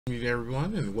Good evening,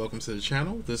 everyone, and welcome to the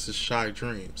channel. This is Shy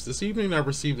Dreams. This evening I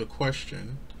received a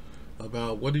question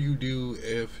about what do you do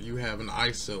if you have an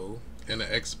ISO and an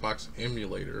Xbox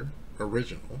emulator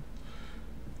original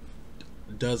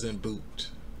doesn't boot.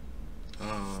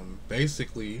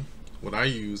 Basically what I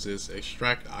use is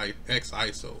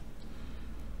Extract-XISO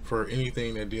for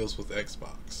anything that deals with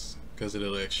Xbox, because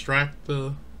it'll extract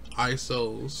the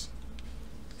ISOs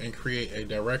and create a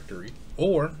directory,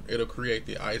 or it'll create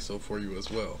the ISO for you as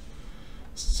well.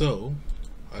 So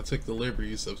I took the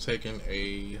liberties of taking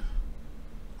a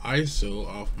ISO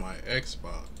off my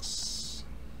Xbox,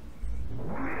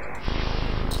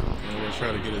 and we'll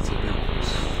try to get it to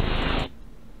boot.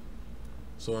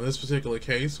 So in this particular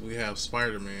case, we have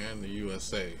Spider-Man, the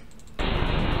USA.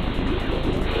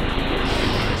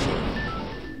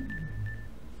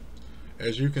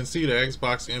 As you can see, the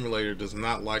Xbox emulator does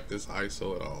not like this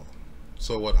ISO at all.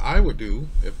 So what I would do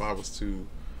if I was to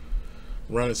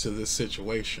run into this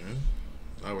situation,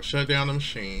 I would shut down the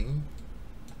machine,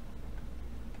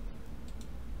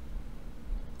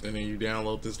 and then you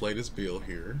download this latest build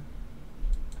here,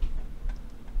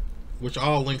 which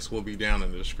all links will be down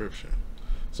in the description.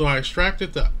 So I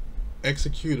extracted the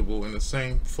executable in the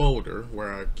same folder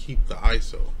where I keep the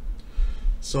ISO.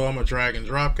 So I'm a drag and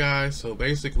drop guy. So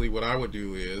basically what I would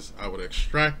do is I would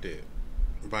extract it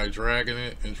by dragging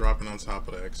it and dropping on top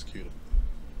of the executable.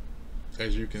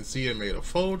 As you can see, it made a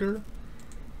folder,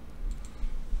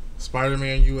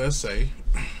 Spider-Man USA.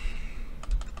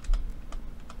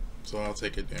 So I'll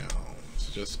take it down.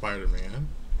 It's just Spider-Man,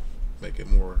 make it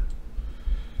more.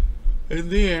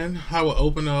 And then I will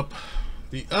open up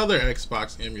the other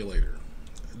Xbox emulator.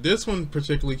 This one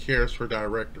particularly cares for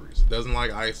directories. It doesn't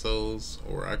like ISOs,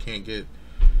 or I can't get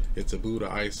it to boot an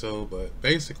ISO. But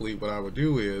basically what I would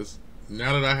do is,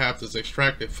 now that I have this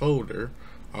extracted folder,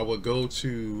 I would go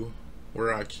to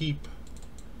where I keep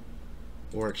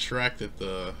or extracted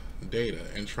the data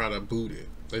and try to boot it.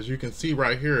 As you can see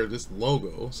right here, this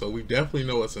logo, so we definitely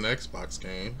know it's an Xbox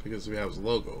game because we have the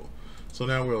logo. So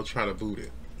now we'll try to boot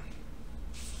it.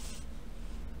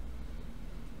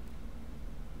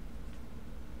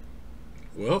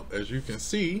 Well, as you can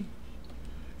see,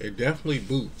 it definitely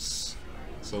boots.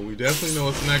 So we definitely know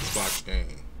it's an Xbox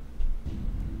game.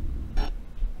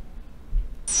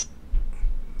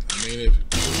 I mean, if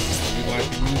you'd like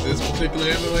to use this particular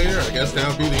emulator, I guess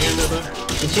that'll be the end of the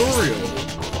tutorial.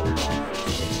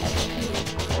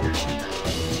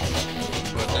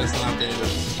 But that's not the end of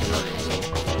the tutorial,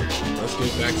 so let's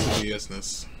get back to the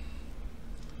business.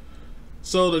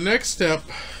 So the next step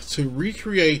to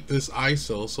recreate this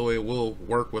ISO so it will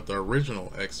work with the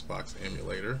original Xbox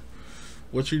emulator,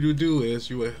 what you do is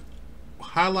you would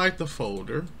highlight the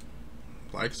folder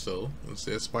like so. It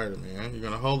says Spider-Man. You're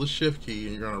going to hold the shift key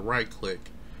and you're going to right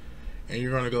click and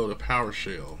you're going to go to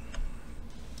PowerShell.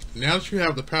 Now that you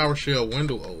have the PowerShell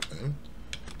window open,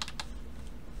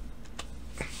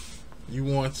 you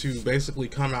want to basically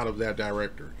come out of that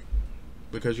directory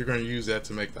because you're going to use that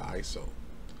to make the ISO.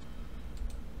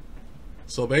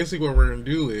 So basically what we're going to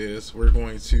do is we're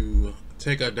going to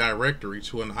take a directory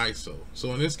to an ISO.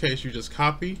 So in this case, you just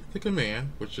copy the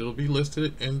command, which will be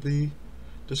listed in the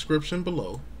description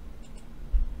below.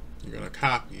 You're going to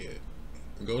copy it,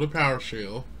 go to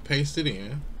PowerShell, paste it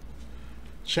in,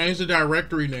 change the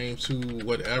directory name to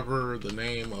whatever the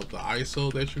name of the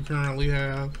ISO that you currently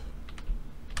have.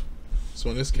 So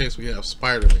in this case, we have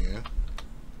Spider-Man.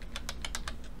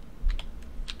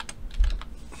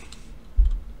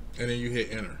 And then you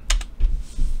hit enter.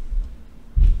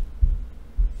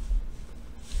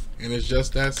 And it's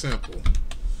just that simple.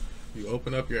 You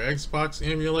open up your Xbox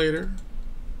emulator,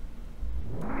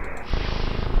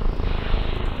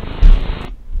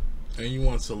 and you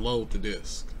want to load the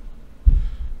disk.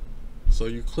 So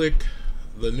you click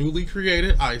the newly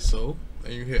created ISO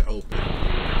and you hit open.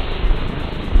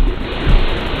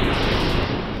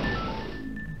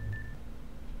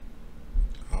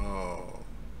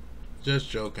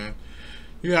 Just joking.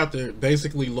 You have to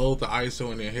basically load the ISO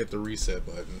and then hit the reset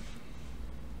button.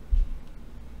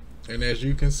 And as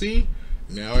you can see,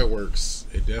 now it works.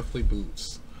 It definitely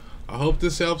boots. I hope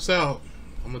this helps out.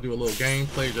 I'm going to do a little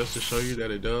gameplay just to show you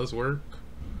that it does work.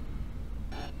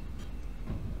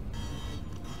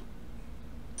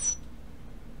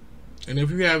 And if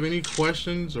you have any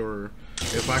questions or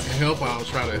if I can help, I'll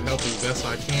try to help as best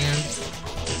I can.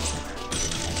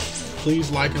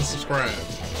 Please like and subscribe.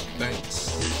 Thanks.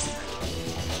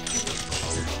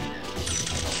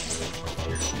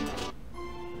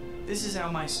 This is how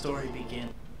my story began.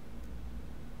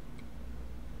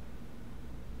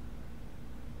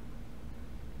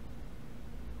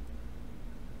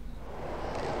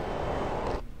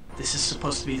 The This is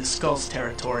supposed to be the Skull's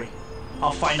territory.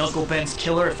 I'll find Uncle Ben's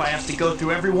killer if I have to go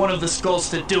through every one of the Skulls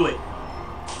to do it.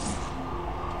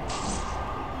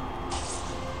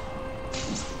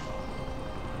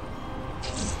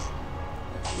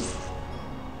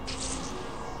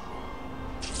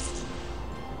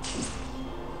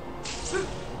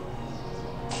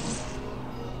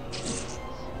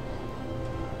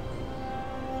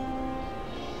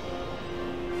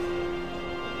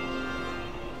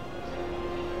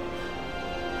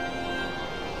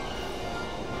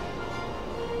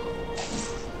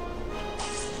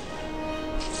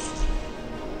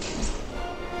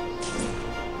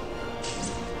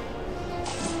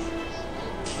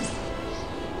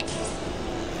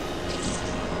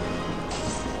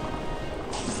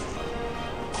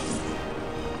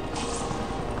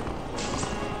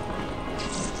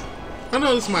 I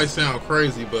know this might sound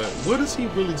crazy, but what is he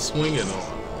really swinging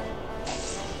on?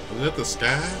 Is that the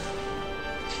sky?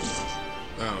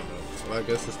 I don't know. Well, I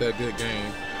guess it's that good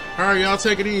game. Alright, y'all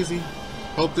take it easy.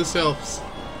 Hope this helps.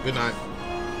 Good night.